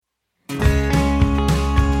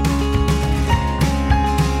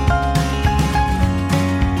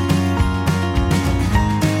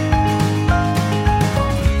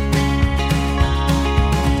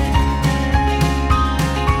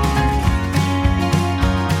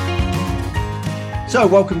So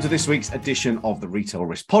welcome to this week's edition of the Retail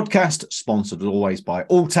Risk Podcast, sponsored as always by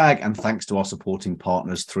Alltag, and thanks to our supporting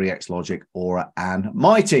partners 3XLogic, Aura and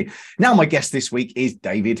Mighty. Now my guest this week is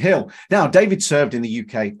David Hill. Now David served in the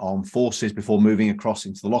UK Armed Forces before moving across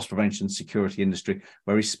into the loss prevention security industry,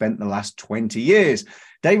 where he spent the last 20 years.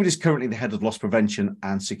 David is currently the head of loss prevention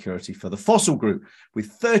and security for the Fossil Group, with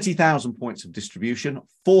 30,000 points of distribution,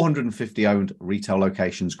 450 owned retail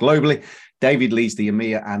locations globally. David leads the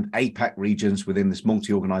EMEA and APAC regions within this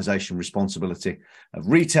multi-organization responsibility of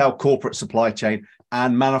retail, corporate supply chain,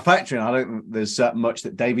 and manufacturing. I don't think there's much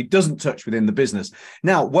that David doesn't touch within the business.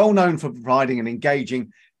 Now, well known for providing an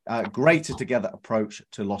engaging, greater together approach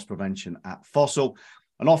to loss prevention at Fossil,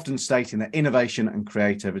 and often stating that innovation and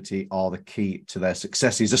creativity are the key to their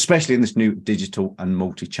successes, especially in this new digital and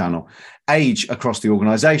multi-channel age across the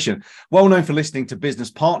organisation. Well known for listening to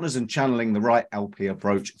business partners and channeling the right LP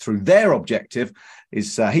approach through their objective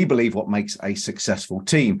is, he believes, what makes a successful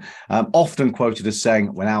team. Often quoted as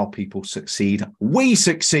saying, when our people succeed, we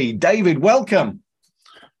succeed. David, welcome.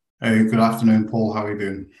 Hey, good afternoon, Paul. How are you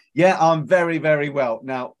doing? Yeah, I'm very, very well.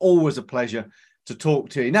 Now, always a pleasure to talk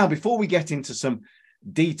to you. Now, before we get into some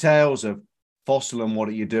details of Fossil and what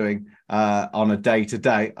are you doing on a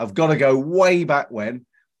day-to-day, I've got to go way back when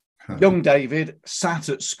young David sat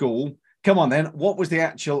at school. Come on then, what was the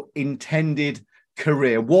actual intended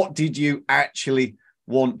career? What did you actually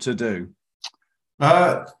want to do?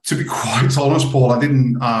 To be quite honest, Paul, I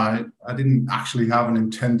didn't actually have an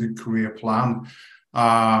intended career plan.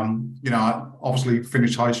 I obviously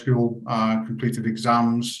finished high school, completed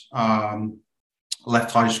exams,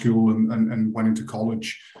 left high school and went into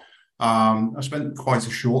college. I spent quite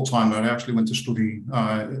a short time there. I actually went to study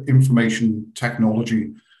information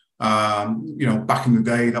technology. Back in the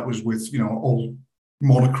day, that was with, old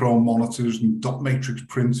monochrome monitors and dot matrix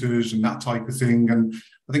printers and that type of thing. And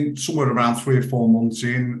I think somewhere around 3 or 4 months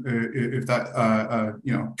in,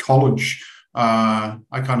 college,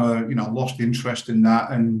 I kind of, lost interest in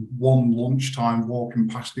that. And one lunchtime walking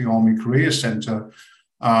past the Army Career Centre,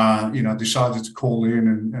 decided to call in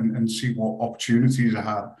and see what opportunities I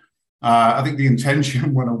had. I think the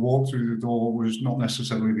intention when I walked through the door was not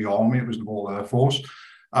necessarily the Army, it was the Royal Air Force.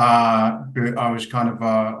 But I was kind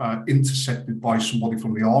of intercepted by somebody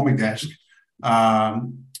from the Army desk.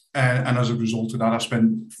 And as a result of that, I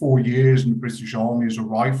spent 4 years in the British Army as a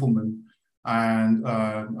rifleman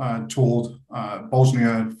and toured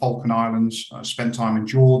Bosnia, Falkland Islands, spent time in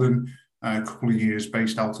Jordan, a couple of years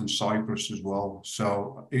based out in Cyprus as well.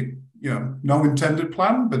 So no intended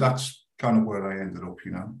plan, but that's kind of where I ended up,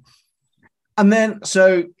 And then,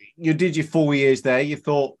 so you did your 4 years there. You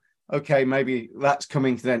thought, okay, maybe that's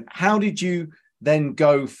coming to then. How did you then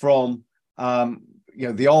go from,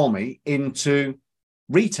 the Army into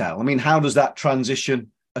retail? I mean, how does that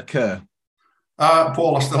transition occur?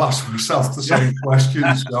 Paul, I still ask myself the same question.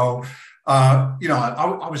 So,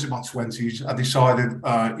 I was in my 20s. I decided,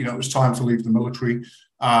 it was time to leave the military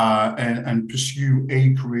and pursue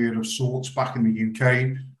a career of sorts back in the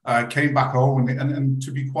UK. Came back home and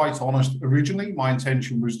to be quite honest, originally my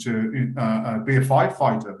intention was to be a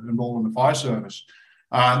firefighter, enroll in the fire service.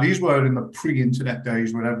 These were in the pre-internet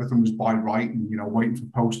days where everything was by right and, waiting for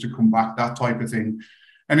post to come back, that type of thing.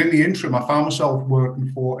 And in the interim, I found myself working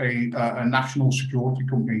for a national security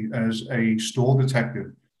company as a store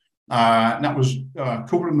detective. And that was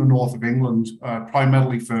covering the north of England,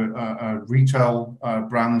 primarily for retail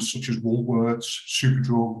brands such as Woolworths,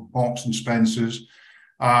 Superdrug, Marks and Spencer's.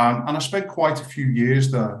 And I spent quite a few years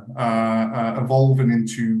there, evolving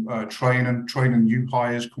into training new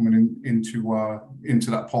hires coming into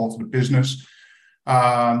that part of the business.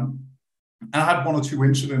 And I had 1 or 2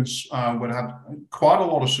 incidents where I had quite a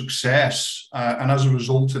lot of success. And as a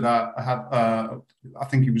result of that, I had, I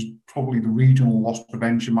think he was probably the regional loss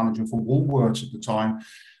prevention manager for Woolworths at the time,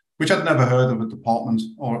 which I'd never heard of a department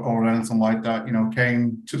or anything like that,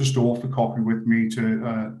 came to the store for coffee with me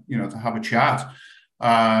to have a chat,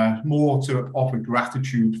 more to offer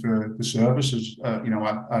gratitude for the services,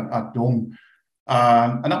 I'd done.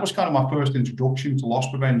 And that was kind of my first introduction to loss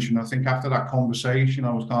prevention. I think after that conversation,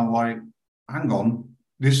 I was kind of like, hang on,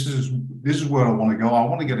 this is where I want to go. I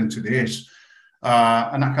want to get into this.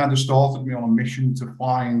 And that kind of started me on a mission to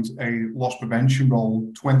find a loss prevention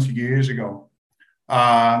role 20 years ago.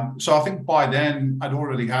 So I think by then I'd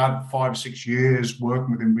already had 5 or 6 years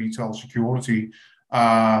working within retail security.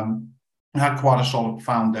 I had quite a solid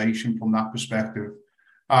foundation from that perspective.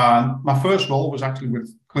 My first role was actually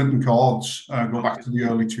with Clinton Cards, go back to the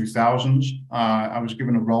early 2000s. I was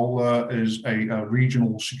given a role as a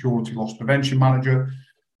regional security loss prevention manager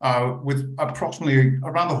with approximately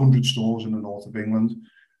around 100 stores in the north of England.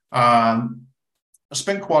 I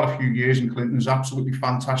spent quite a few years in Clinton's, absolutely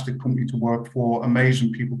fantastic company to work for,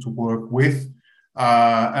 amazing people to work with.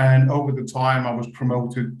 And over the time, I was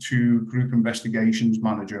promoted to Group Investigations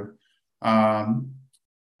Manager.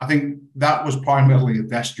 I think that was primarily a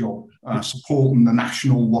desk job, supporting the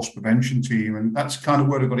national loss prevention team. And that's kind of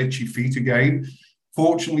where I got itchy feet again.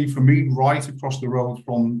 Fortunately for me, right across the road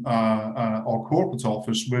from our corporate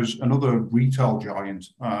office was another retail giant,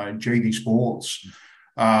 JD Sports.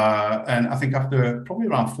 And I think after probably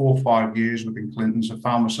around 4 or 5 years within Clinton's, I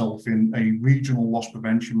found myself in a regional loss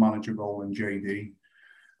prevention manager role in JD.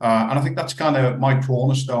 And I think that's kind of my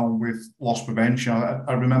cornerstone with loss prevention.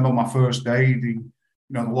 I remember my first day, the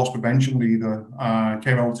loss prevention leader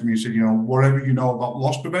came over to me and said, whatever you know about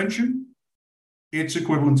loss prevention, it's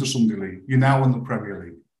equivalent to Sunday League. You're now in the Premier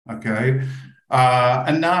League, okay?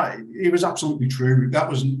 And that, it was absolutely true. That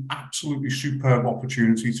was an absolutely superb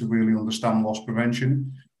opportunity to really understand loss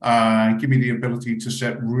prevention, give me the ability to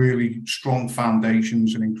set really strong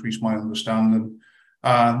foundations and increase my understanding.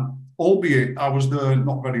 Albeit I was there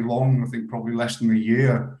not very long, I think probably less than a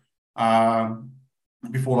year,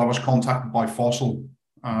 before I was contacted by Fossil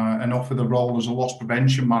and offered a role as a loss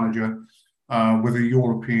prevention manager with a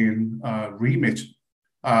European remit.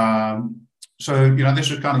 So, this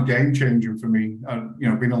was kind of game changing for me.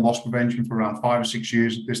 Being in loss prevention for around 5 or 6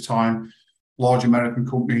 years at this time, large American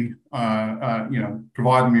company,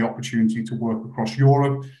 providing me opportunity to work across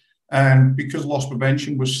Europe. And because loss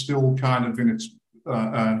prevention was still kind of in its,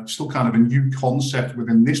 still kind of a new concept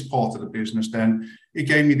within this part of the business, then it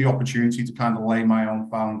gave me the opportunity to kind of lay my own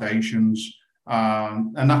foundations.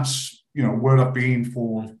 And that's, where I've been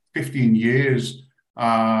for 15 years,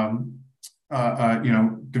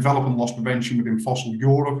 developing loss prevention within Fossil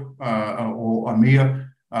Europe or EMEA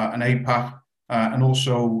and APAC, and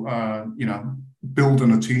also,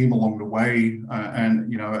 building a team along the way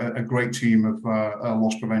and, a great team of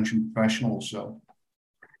loss prevention professionals. So,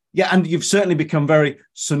 yeah, and you've certainly become very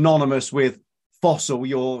synonymous with Fossil.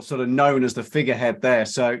 You're sort of known as the figurehead there.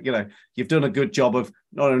 So, you've done a good job of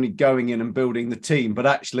not only going in and building the team, but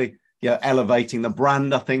actually elevating the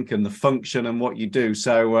brand, I think, and the function and what you do.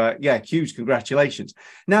 So, huge congratulations.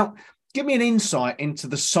 Now, give me an insight into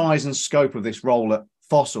the size and scope of this role at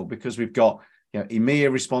Fossil, because we've got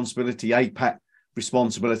EMEA responsibility, APAC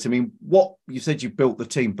responsibility. I mean, what you said, you built the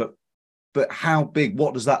team, but how big?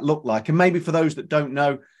 What does that look like? And maybe for those that don't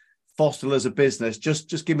know Fossil as a business,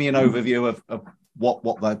 just give me an overview of what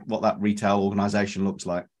that retail organization looks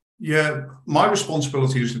like. Yeah, my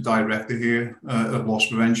responsibility as the director here of loss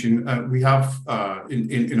prevention. We have in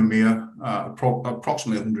EMEA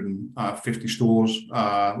approximately 150 stores.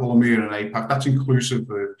 EMEA and APAC, that's inclusive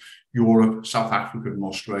of Europe, South Africa, and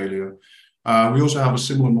Australia. We also have a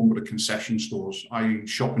similar number of concession stores, i.e.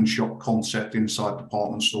 shop-in-shop concept inside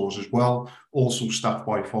department stores as well, also staffed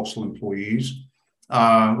by Fossil employees.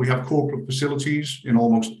 We have corporate facilities in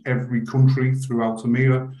almost every country throughout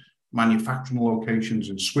EMEA, manufacturing locations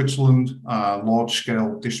in Switzerland,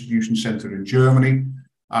 large-scale distribution center in Germany.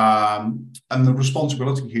 And the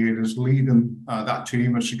responsibility here is leading that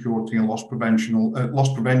team of security and loss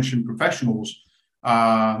prevention professionals,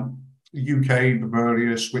 UK,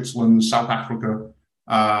 Bavaria, Switzerland, South Africa,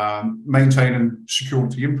 maintaining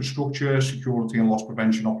security infrastructure, security and loss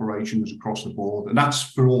prevention operations across the board. And that's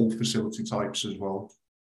for all facility types as well.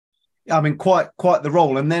 Yeah, I mean, quite the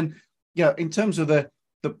role. And then, in terms of the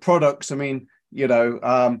products, I mean,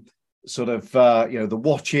 the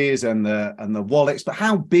watches and the wallets, but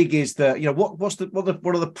how big is what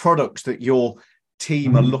are the products that your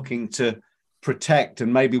team are looking to protect,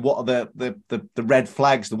 and maybe what are the red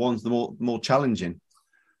flags, the ones the more challenging?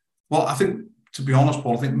 Well, I think, to be honest,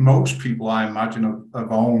 Paul, I think most people, I imagine,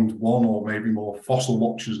 have owned one or maybe more Fossil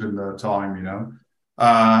watches in their time,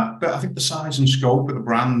 But I think the size and scope of the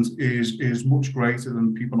brand is much greater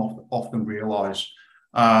than people often realise.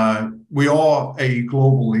 We are a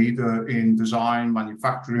global leader in design,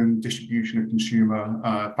 manufacturing, distribution of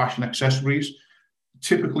consumer fashion accessories,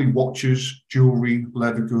 typically watches, jewellery,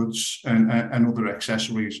 leather goods, and other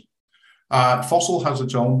accessories. Fossil has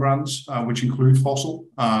its own brands, which include Fossil,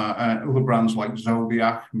 and other brands like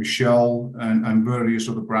Zodiac, Michelle, and various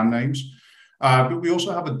other brand names. But we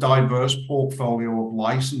also have a diverse portfolio of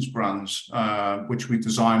licensed brands, which we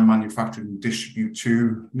design, manufacture, and distribute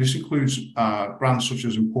too. This includes brands such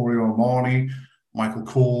as Emporio Armani, Michael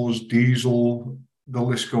Kors, Diesel. The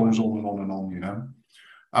list goes on and on and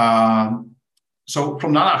on, So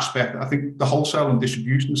from that aspect, I think the wholesale and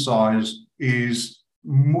distribution size is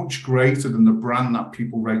much greater than the brand that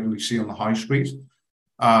people regularly see on the high street.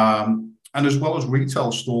 And as well as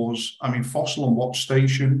retail stores, I mean, Fossil and Watch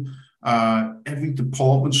Station, every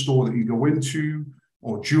department store that you go into,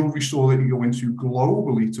 or jewelry store that you go into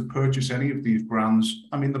globally to purchase any of these brands,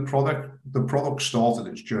 I mean, the product started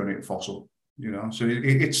its journey at Fossil, so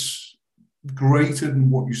it's greater than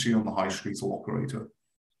what you see on the high street operator.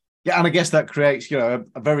 Yeah, and I guess that creates, a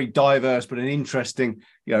very diverse but an interesting,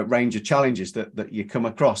 range of challenges that you come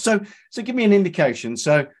across. So give me an indication.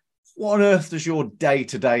 So what on earth does your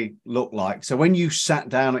day-to-day look like? So when you sat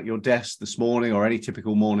down at your desk this morning or any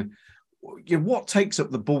typical morning, what takes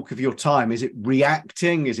up the bulk of your time? Is it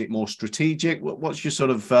reacting? Is it more strategic? What's your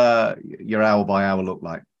sort of your hour by hour look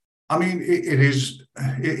like? I mean,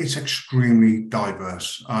 it's extremely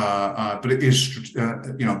diverse, but it is,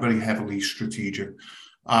 very heavily strategic.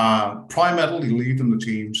 Primarily leading the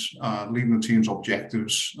team's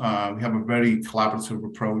objectives. We have a very collaborative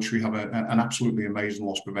approach. We have an absolutely amazing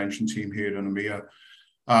loss prevention team here in EMEA.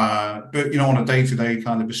 But on a day-to-day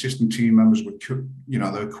kind of assisting team members with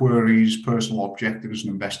their queries, personal objectives,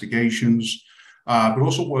 and investigations. But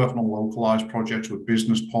also working on localized projects with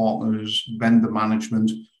business partners, vendor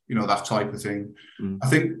management, that type of thing. I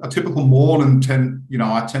think a typical morning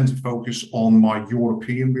I tend to focus on my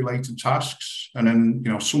European related tasks. And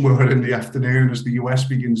then, somewhere in the afternoon as the US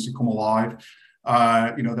begins to come alive,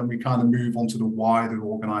 then we kind of move on to the wider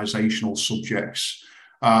organizational subjects.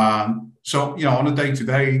 So, on a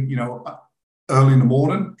day-to-day, early in the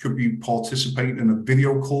morning could be participating in a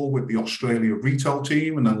video call with the Australia retail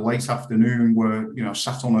team. And then late afternoon, we're,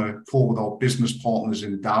 sat on a call with our business partners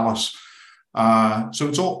in Dallas. So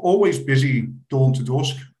it's always busy dawn to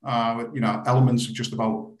dusk, elements of just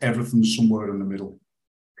about everything somewhere in the middle.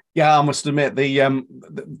 Yeah, I must admit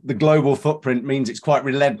the global footprint means it's quite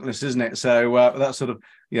relentless, isn't it? So that's sort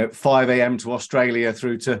of 5 a.m. to Australia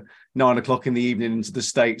through to 9 o'clock in the evening into the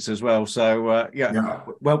States as well. So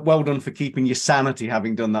well done for keeping your sanity,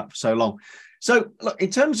 having done that for so long. So look,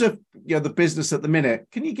 in terms of the business at the minute,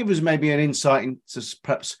 can you give us maybe an insight into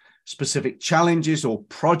perhaps specific challenges or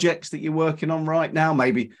projects that you're working on right now?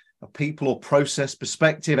 Maybe a people or process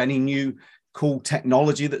perspective, any new cool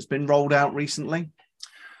technology that's been rolled out recently?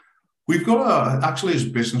 We've got actually as a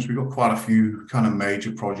business, we've got quite a few kind of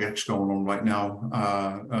major projects going on right now.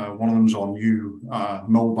 One of them is our new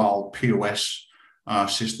mobile POS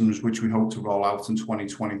systems, which we hope to roll out in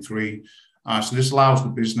 2023. So this allows the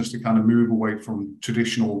business to kind of move away from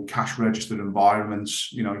traditional cash registered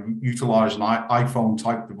environments, utilize an iPhone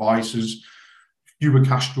type devices, fewer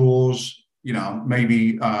cash draws,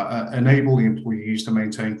 maybe enable the employees to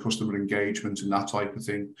maintain customer engagement and that type of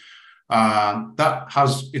thing. That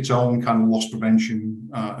has its own kind of loss prevention,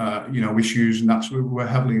 issues, and that's we're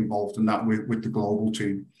heavily involved in that with the global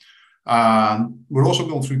team. We're also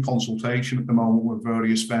going through consultation at the moment with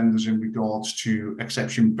various vendors in regards to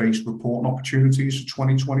exception-based reporting opportunities for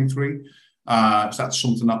 2023. So that's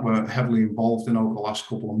something that we're heavily involved in over the last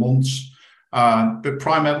couple of months. But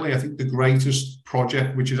primarily, I think the greatest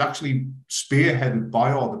project, which is actually spearheaded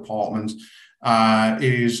by our department,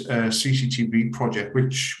 is a CCTV project,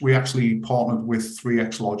 which we actually partnered with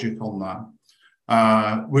 3XLogic on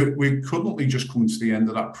that. We're currently just coming to the end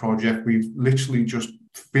of that project. We've literally just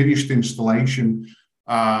finished installation.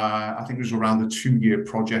 I think it was around a 2-year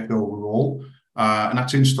project overall. And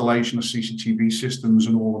that's installation of CCTV systems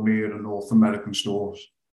in all EMEA and North American stores.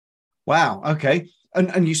 Wow. Okay.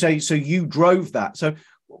 And you say, so you drove that. So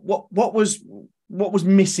what was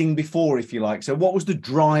missing before, if you like? So what was the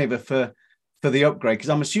driver for the upgrade? Because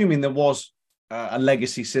I'm assuming there was a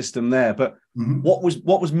legacy system there, but what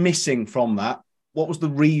was missing from that? What was the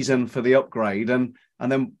reason for the upgrade? And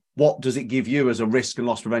then what does it give you as a risk and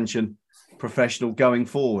loss prevention professional going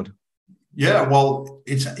forward? Yeah, well,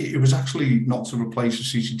 it was actually not to replace a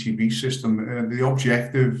CCTV system. The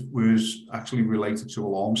objective was actually related to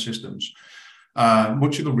alarm systems.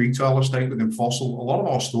 Much of the retail estate within Fossil, a lot of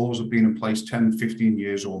our stores have been in place 10, 15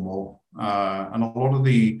 years or more. And a lot of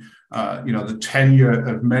the tenure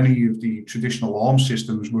of many of the traditional alarm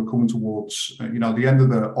systems were coming towards, the end of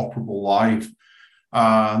their operable life.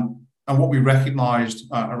 And what we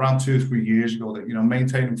recognized around 2 or 3 years ago that,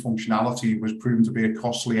 maintaining functionality was proven to be a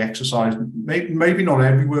costly exercise, maybe not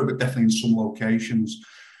everywhere, but definitely in some locations.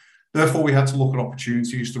 Therefore, we had to look at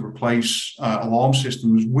opportunities to replace alarm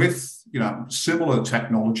systems with, similar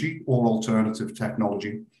technology or alternative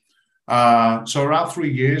technology. So around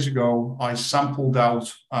 3 years ago, I sampled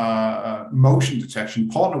out motion detection,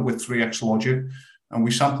 partnered with 3XLogic, and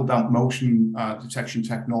we sampled out motion detection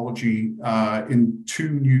technology in 2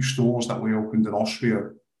 new stores that we opened in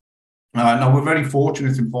Austria. Now, we're very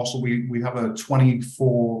fortunate in Fossil. We have a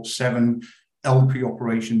 24/7 LP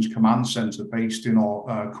operations command center based in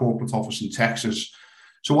our corporate office in Texas.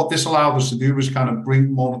 So what this allowed us to do was kind of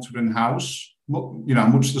bring monitoring in-house,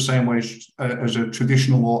 much the same way as a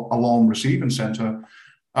traditional alarm receiving center,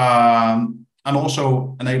 and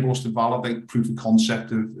also enable us to validate proof of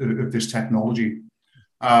concept of this technology.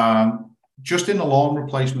 Just in alarm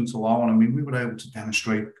replacements alone, I mean, we were able to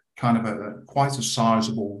demonstrate kind of quite a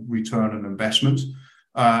sizable return on investment.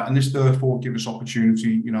 And this therefore gives us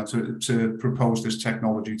opportunity, to propose this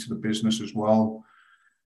technology to the business as well.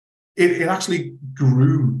 It actually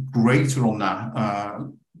grew greater on that,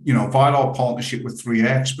 via our partnership with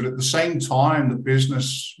 3X. But at the same time, the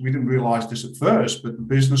business, we didn't realize this at first, but the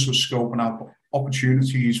business was scoping out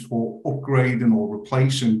opportunities for upgrading or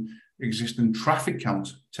replacing existing traffic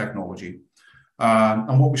count technology.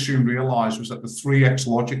 And what we soon realized was that the 3X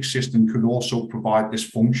Logic system could also provide this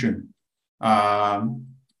function.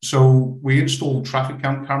 So we installed traffic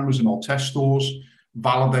count cameras in our test stores,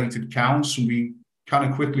 validated counts, and we kind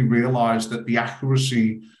of quickly realized that the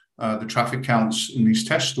accuracy, the traffic counts in these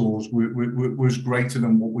test stores was greater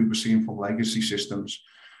than what we were seeing from legacy systems.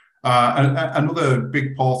 Another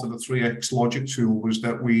big part of the 3X Logic tool was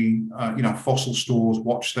that we, fossil stores,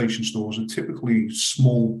 watch station stores are typically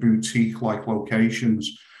small boutique-like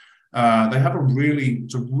locations. They have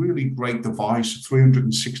it's a really great device, a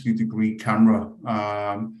 360-degree camera,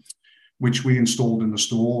 which we installed in the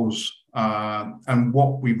stores. And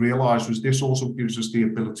what we realized was this also gives us the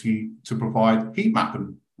ability to provide heat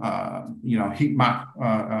mapping, heat map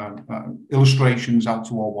illustrations out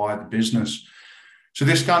to our wider business. So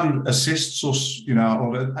this kind of assists us,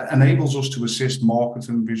 or enables us to assist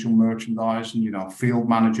marketing, visual merchandising, field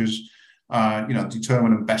managers,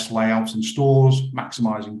 determining best layouts in stores,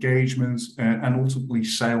 maximize engagement, and ultimately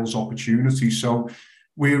sales opportunities. So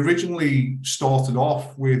we originally started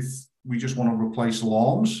off with, we just want to replace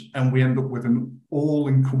alarms, and we end up with an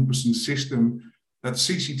all-encompassing system that's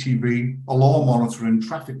CCTV, alarm monitoring,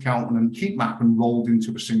 traffic counting, and heat mapping rolled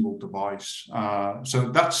into a single device. So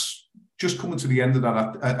that's just coming to the end of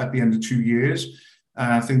that at the end of 2 years.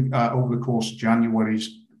 And I think over the course of January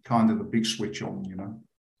is kind of the big switch on,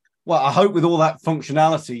 Well, I hope with all that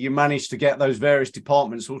functionality, you managed to get those various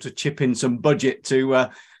departments all to chip in some budget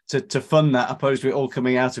to fund that, opposed to it all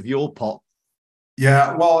coming out of your pot.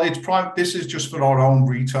 Yeah, well, this is just for our own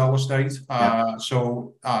retail estate.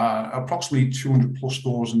 So approximately 200 plus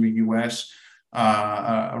stores in the US,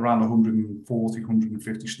 around 140,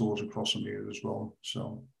 150 stores across EMEA as well.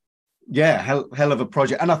 So, yeah, hell of a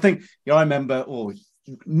project. And I think, I remember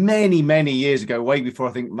many, many years ago, way before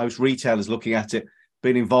I think most retailers looking at it,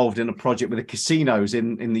 being involved in a project with the casinos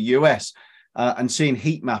in the US and seeing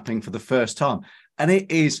heat mapping for the first time. And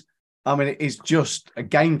it is just a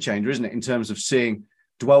game changer, isn't it, in terms of seeing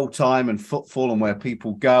dwell time and footfall and where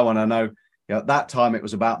people go. And I know at that time it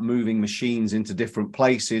was about moving machines into different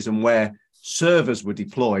places and where servers were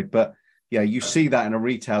deployed. But yeah, you see that in a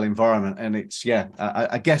retail environment, and it's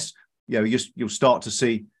I guess you'll start to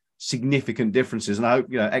see significant differences, and I hope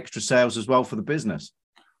extra sales as well for the business.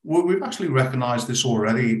 Well, we've actually recognized this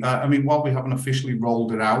already. While we haven't officially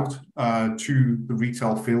rolled it out to the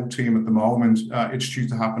retail field team at the moment, it's due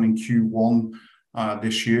to happen in Q1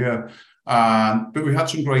 this year. But we had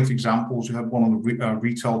some great examples. We had one of the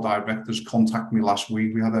retail directors contact me last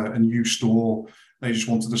week. We had a new store. They just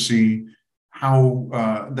wanted to see how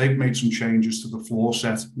they've made some changes to the floor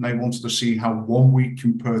set, and they wanted to see how 1 week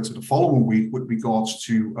compared to the following week with regards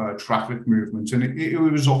to traffic movement. And it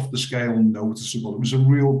was off the scale noticeable. It was a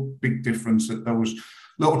real big difference that those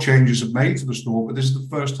little changes have made to the store. But this is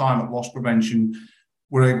the first time at Loss Prevention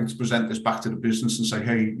we're able to present this back to the business and say,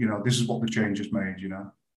 hey, this is what the changes made,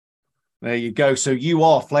 There you go. So you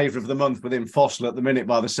are flavour of the month within Fossil at the minute,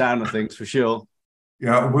 by the sound of things, for sure.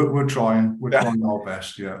 Yeah, we're trying. We're trying our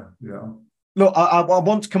best. Yeah. Look, I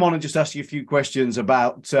want to come on and just ask you a few questions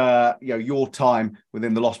about your time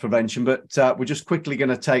within the loss prevention, but we're just quickly going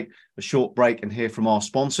to take a short break and hear from our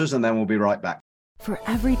sponsors, and then we'll be right back. For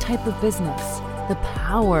every type of business, the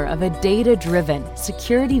power of a data-driven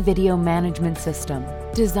security video management system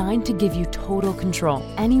designed to give you total control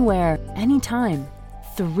anywhere, anytime.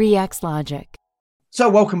 3X Logic. So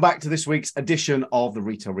welcome back to this week's edition of the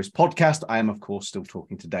Retail Risk Podcast. I am, of course, still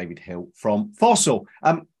talking to David Hill from Fossil.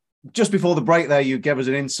 Just before the break there, you gave us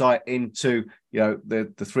an insight into,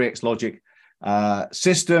 the 3X Logic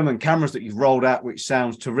system and cameras that you've rolled out, which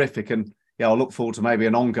sounds terrific. And I'll look forward to maybe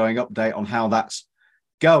an ongoing update on how that's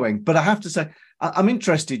going. But I have to say, I'm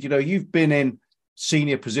interested, you've been in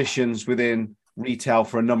senior positions within retail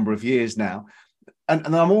for a number of years now.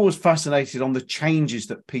 And I'm always fascinated on the changes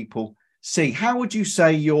that people see. How would you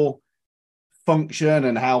say your function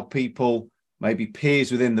and how people, maybe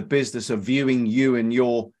peers within the business, are viewing you and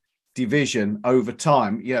your division over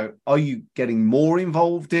time, are you getting more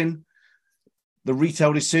involved in the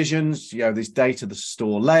retail decisions, this data, the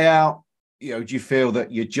store layout? Do you feel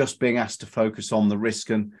that you're just being asked to focus on the risk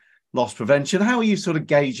and loss prevention? How are you sort of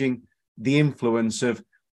gauging the influence of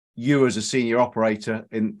you as a senior operator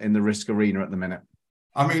in the risk arena at the minute?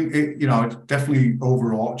 I mean, it's definitely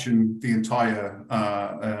overarching the entire,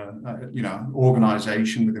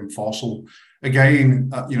 organization within Fossil. Again,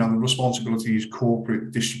 the responsibility is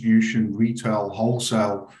corporate, distribution, retail,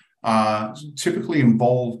 wholesale, typically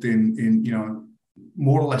involved in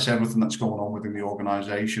more or less everything that's going on within the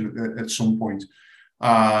organization at some point.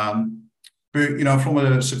 But, from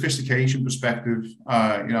a sophistication perspective,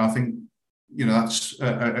 I think, that's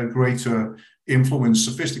a greater influence,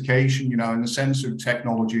 sophistication, in the sense of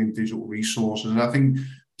technology and digital resources. And I think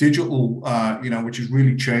digital, which has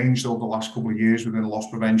really changed over the last couple of years within loss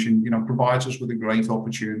prevention, provides us with a great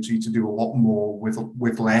opportunity to do a lot more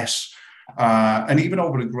with less, and even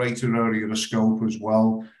over a greater area of scope as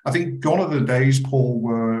well. I think gone are the days, Paul,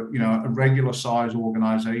 where, a regular size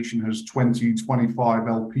organization has 20, 25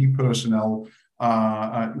 LP personnel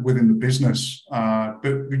within the business, but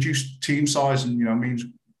reduced team size and, means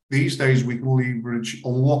these days we can leverage a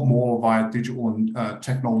lot more via digital and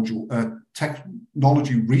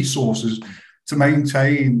technology resources to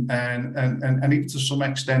maintain and even to some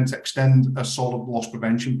extent extend a solid loss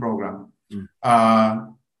prevention program.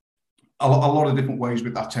 A lot of different ways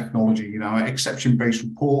with that technology, exception-based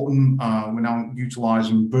reporting. We're now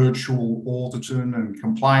utilizing virtual auditing and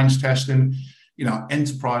compliance testing,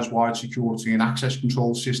 enterprise-wide security and access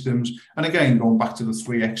control systems. And again, going back to the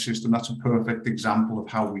 3X system, that's a perfect example of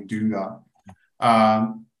how we do that.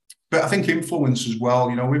 But I think influence as well,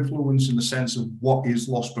 influence in the sense of what is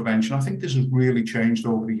loss prevention. I think this has really changed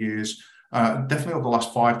over the years, definitely over the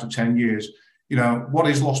last 5 to 10 years. What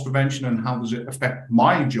is loss prevention and how does it affect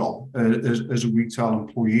my job as a retail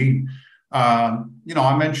employee?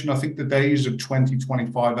 I mentioned, I think the days of 20,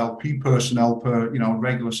 25 LP personnel per,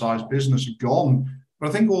 regular sized business are gone. But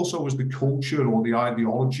I think also as the culture or the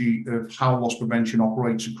ideology of how loss prevention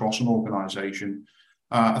operates across an organization.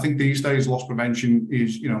 I think these days loss prevention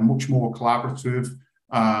is, much more collaborative,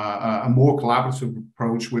 a more collaborative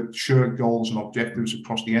approach with shared goals and objectives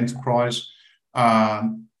across the enterprise.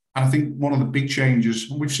 And I think one of the big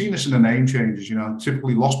changes, and we've seen this in the name changes,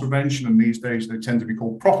 typically loss prevention, and these days they tend to be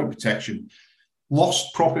called profit protection.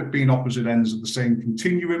 Loss, profit being opposite ends of the same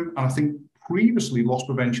continuum. And I think previously loss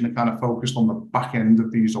prevention had kind of focused on the back end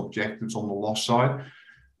of these objectives on the loss side.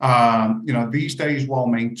 These days, while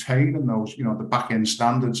maintaining those, the back end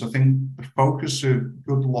standards, I think the focus of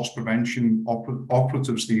good loss prevention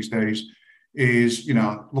operatives these days is,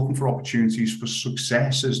 looking for opportunities for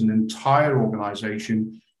success as an entire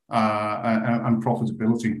organization. And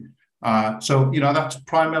profitability. That's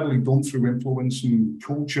primarily done through influence and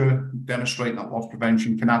culture, demonstrating that loss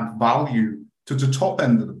prevention can add value to the top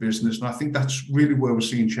end of the business. And I think that's really where we're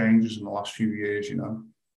seeing changes in the last few years,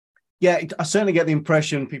 Yeah, I certainly get the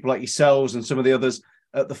impression people like yourselves and some of the others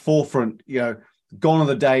at the forefront, gone are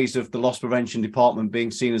the days of the loss prevention department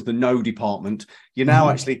being seen as the no department. You're now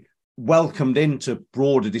actually welcomed into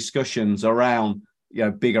broader discussions around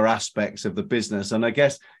bigger aspects of the business. And I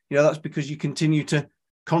guess, that's because you continue to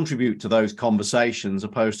contribute to those conversations,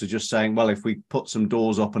 opposed to just saying, well, if we put some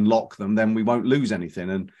doors up and lock them, then we won't lose anything.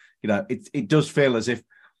 And, it does feel as if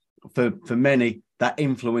for many, that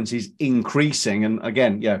influence is increasing. And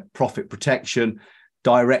again, profit protection,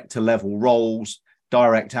 director level roles,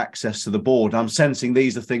 direct access to the board. I'm sensing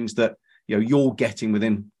these are things that, you're getting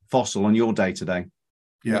within Fossil on your day to day.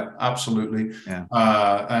 Yeah, absolutely. Yeah.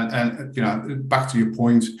 And back to your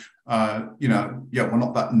point, we're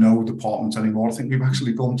not that no department anymore. I think we've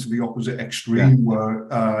actually gone to the opposite extreme where,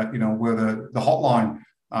 we're the hotline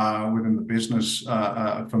within the business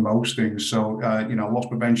for most things. So, loss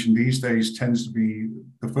prevention these days tends to be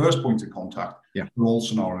the first point of contact for all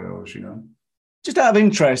scenarios, Just out of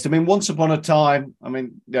interest, once upon a time,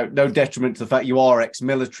 no detriment to the fact you are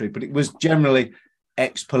ex-military, but it was generally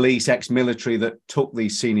ex-police, ex-military that took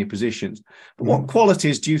these senior positions. But what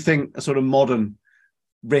qualities do you think a sort of modern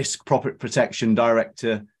risk profit protection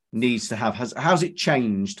director needs to have? How's it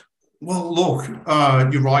changed? Well, look,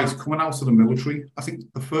 you're right. Coming out of the military, I think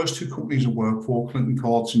the first two companies I worked for, Clinton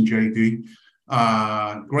Courts and JD,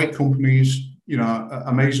 great companies,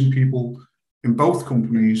 amazing people. In both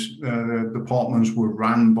companies, the departments were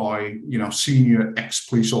ran by, senior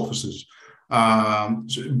ex-police officers.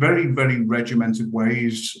 So very, very regimented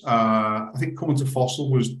ways. I think coming to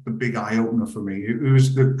Fossil was the big eye opener for me. It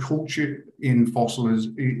was the culture in Fossil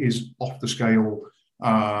is off the scale.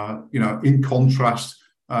 In contrast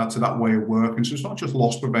to that way of working. So it's not just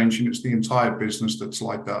loss prevention, it's the entire business that's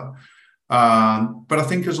like that. But I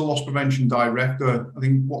think as a loss prevention director, I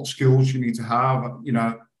think what skills you need to have,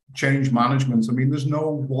 change management. I mean, there's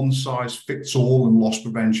no one size fits all in loss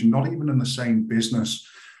prevention, not even in the same business.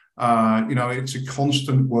 It's a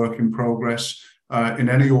constant work in progress in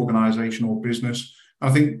any organization or business. I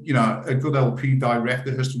think, a good LP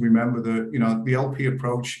director has to remember that, the LP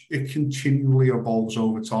approach, it continually evolves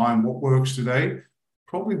over time. What works today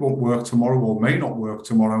probably won't work tomorrow or may not work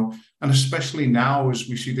tomorrow. And especially now as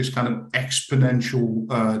we see this kind of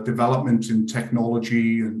exponential development in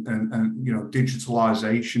technology and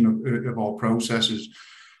digitalization of our processes.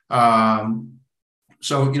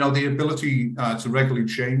 So, the ability to regularly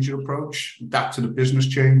change your approach, adapt to the business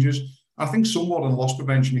changes. I think somewhat in loss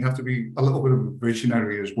prevention, you have to be a little bit of a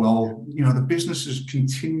visionary as well. The business is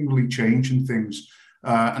continually changing things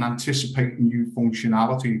and anticipating new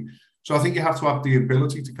functionality. So I think you have to have the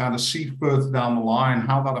ability to kind of see further down the line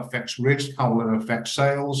how that affects risk, how will it affect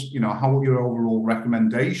sales, how will your overall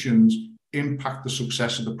recommendations impact the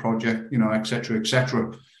success of the project, et cetera, et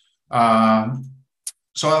cetera.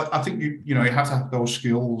 So I think you have to have those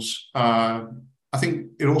skills. I think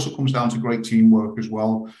it also comes down to great teamwork as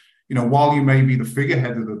well. While you may be the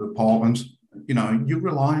figurehead of the department, you're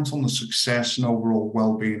reliant on the success and overall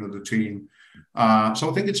well-being of the team. So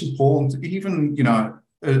I think it's important, even,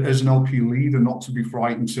 as an LP leader, not to be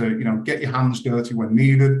frightened to, get your hands dirty when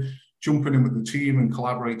needed, jumping in with the team and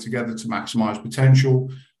collaborate together to maximize potential.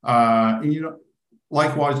 And,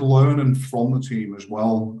 likewise, learning from the team as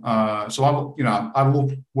well. So I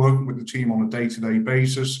love working with the team on a day-to-day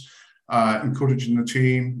basis, encouraging the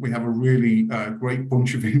team. We have a really great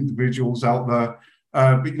bunch of individuals out there,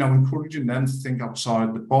 but encouraging them to think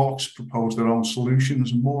outside the box, propose their own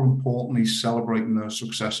solutions, and more importantly, celebrating their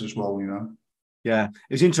success as well. Yeah,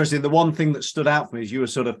 it's interesting. The one thing that stood out for me as you were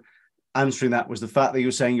sort of answering that was the fact that you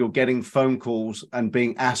were saying you're getting phone calls and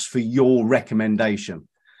being asked for your recommendation.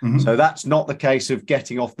 Mm-hmm. So that's not the case of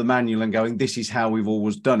getting off the manual and going, this is how we've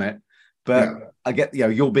always done it. But yeah. I get,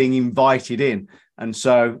 you're being invited in. And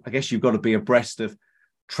so I guess you've got to be abreast of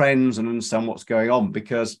trends and understand what's going on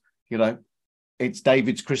because, it's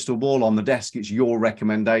David's crystal ball on the desk. It's your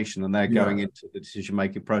recommendation and they're going into the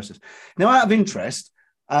decision-making process. Now, out of interest,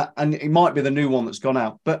 and it might be the new one that's gone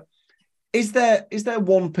out, but is there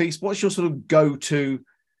one piece, what's your sort of go-to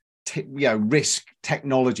risk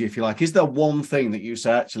technology, if you like? Is there one thing that you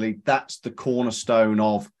say, actually, that's the cornerstone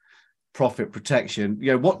of profit protection?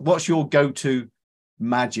 What's your go-to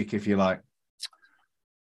magic, if you like?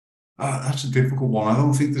 That's a difficult one. I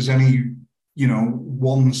don't think there's any,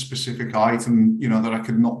 one specific item, that I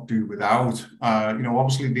could not do without.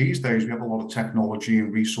 Obviously these days we have a lot of technology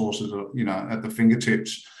and resources, at the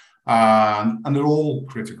fingertips, and they're all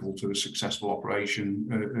critical to the successful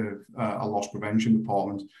operation of a loss prevention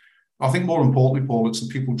department. I think more importantly, Paul, it's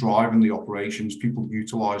the people driving the operations, people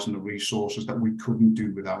utilizing the resources that we couldn't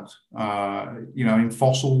do without. In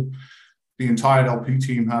Fossil, the entire LP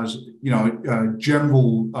team has, a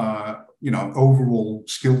general, overall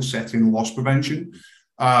skill set in loss prevention.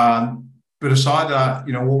 But aside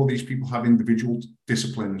that, all of these people have individual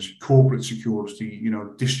disciplines, corporate security,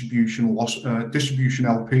 distribution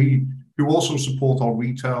LP, who also support our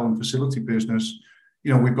retail and facility business.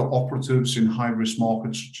 We've got operatives in high-risk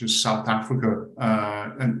markets such as South Africa,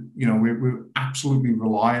 and we're absolutely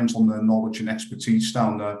reliant on their knowledge and expertise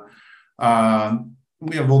down there.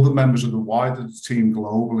 We have other members of the wider team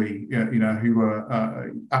globally, who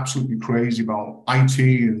are absolutely crazy about IT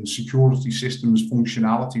and security systems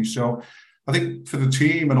functionality. So I think for the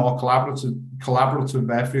team and our collaborative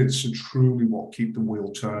efforts are truly what keep the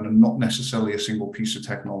wheel turning, not necessarily a single piece of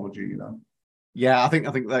technology, Yeah, I think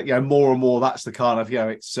that more and more that's the kind of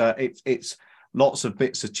it's lots of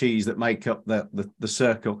bits of cheese that make up the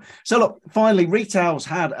circle. So look, finally, retail's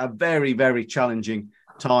had a very, very challenging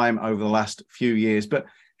time over the last few years, but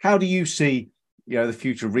how do you see the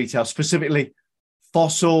future of retail, specifically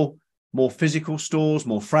Fossil, more physical stores,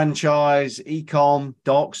 more franchise, e-com,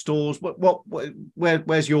 dark stores?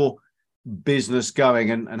 Where's your business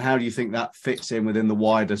going, and how do you think that fits in within the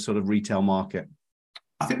wider sort of retail market?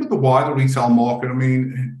 I think with the wider retail market,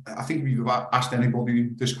 I think if you've asked anybody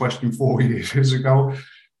this question 4 years ago,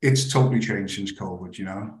 it's totally changed since COVID,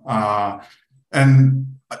 and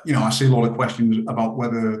I see a lot of questions about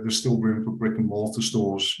whether there's still room for brick and mortar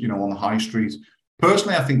stores, on the high street.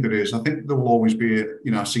 Personally, I think there is. I think there will always be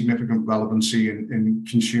a significant relevancy in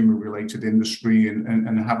consumer-related industry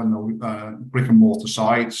and having brick and mortar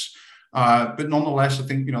sites. But nonetheless, I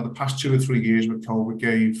think, the past 2 or 3 years with COVID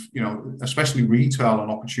gave, especially retail, an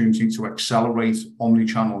opportunity to accelerate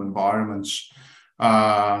omni-channel environments.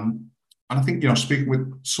 And I think, speaking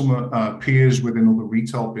with some peers within other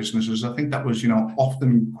retail businesses, I think that was,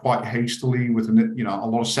 often quite hastily with, a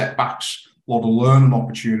lot of setbacks, a lot of learning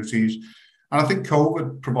opportunities. And I think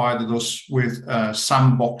COVID provided us with a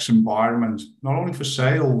sandbox environment, not only for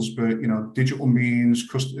sales, but, digital means,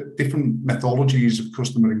 different methodologies of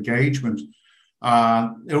customer engagement.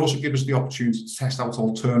 It also gives us the opportunity to test out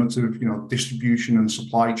alternative, distribution and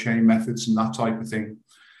supply chain methods and that type of thing.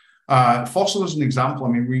 Fossil as an example, I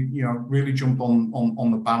mean, we really jumped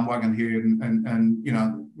on the bandwagon here, and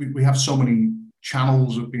we have so many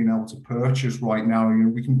channels of being able to purchase right now.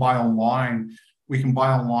 We can buy online,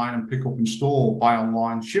 and pick up in store, buy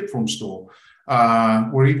online, ship from store.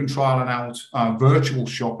 We're even trialing out virtual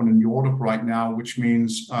shopping in Europe right now, which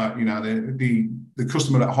means the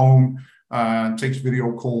customer at home takes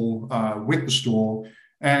video call with the store,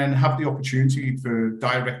 and have the opportunity for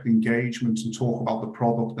direct engagement and talk about the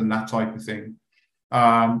product and that type of thing.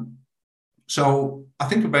 So I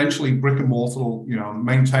think eventually brick and mortar will,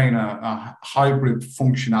 maintain a hybrid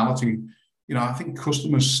functionality. I think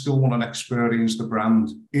customers still want to experience the brand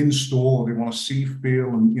in store. They want to see, feel,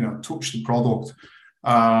 and, touch the product.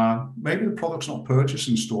 Maybe the product's not purchased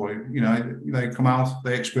in store. They come out,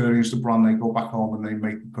 they experience the brand, they go back home and they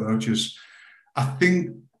make the purchase. I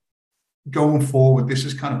think going forward, this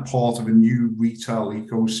is kind of part of a new retail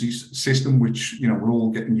ecosystem, which, we're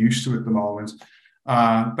all getting used to at the moment.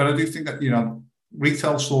 But I do think that,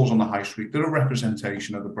 retail stores on the high street, they're a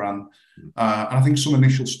representation of the brand. And I think some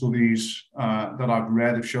initial studies that I've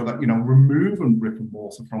read have shown that, removing brick and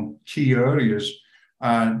mortar from key areas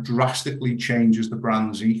drastically changes the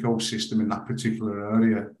brand's ecosystem in that particular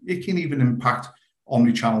area. It can even impact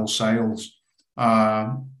omnichannel sales.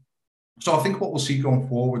 So I think what we'll see going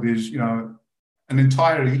forward is, an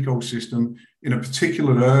entire ecosystem in a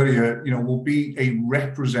particular area, will be a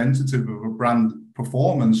representative of a brand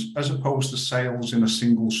performance as opposed to sales in a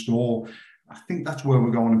single store. I think that's where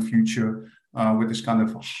we're going in future with this kind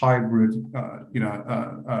of hybrid,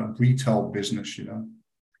 retail business,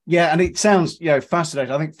 Yeah, and it sounds,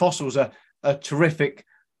 fascinating. I think Fossil's a terrific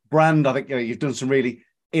brand. I think you've done some really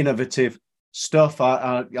innovative stuff.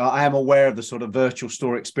 I am aware of the sort of virtual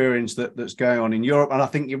store experience that's going on in Europe, and I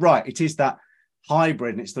think you're right. It is that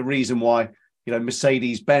hybrid, and it's the reason why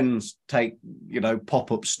Mercedes-Benz take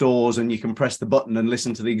pop-up stores, and you can press the button and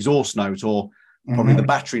listen to the exhaust note or probably the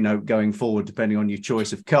battery note going forward, depending on your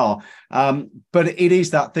choice of car. But it is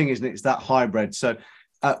that thing, isn't it? It's that hybrid. So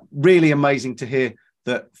really amazing to hear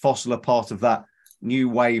that Fossil are part of that new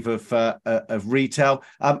wave of retail.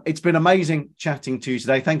 It's been amazing chatting to you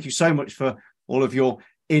today. Thank you so much for all of your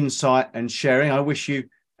insight and sharing. I wish you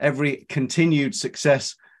every continued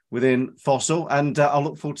success within Fossil, and I'll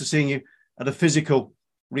look forward to seeing you at a physical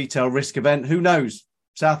retail risk event. Who knows?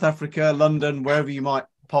 South Africa, London, wherever you might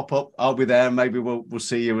pop up, I'll be there. Maybe we'll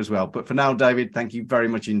see you as well. But for now, David, thank you very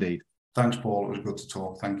much indeed. Thanks, Paul. It was good to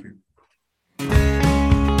talk. Thank you.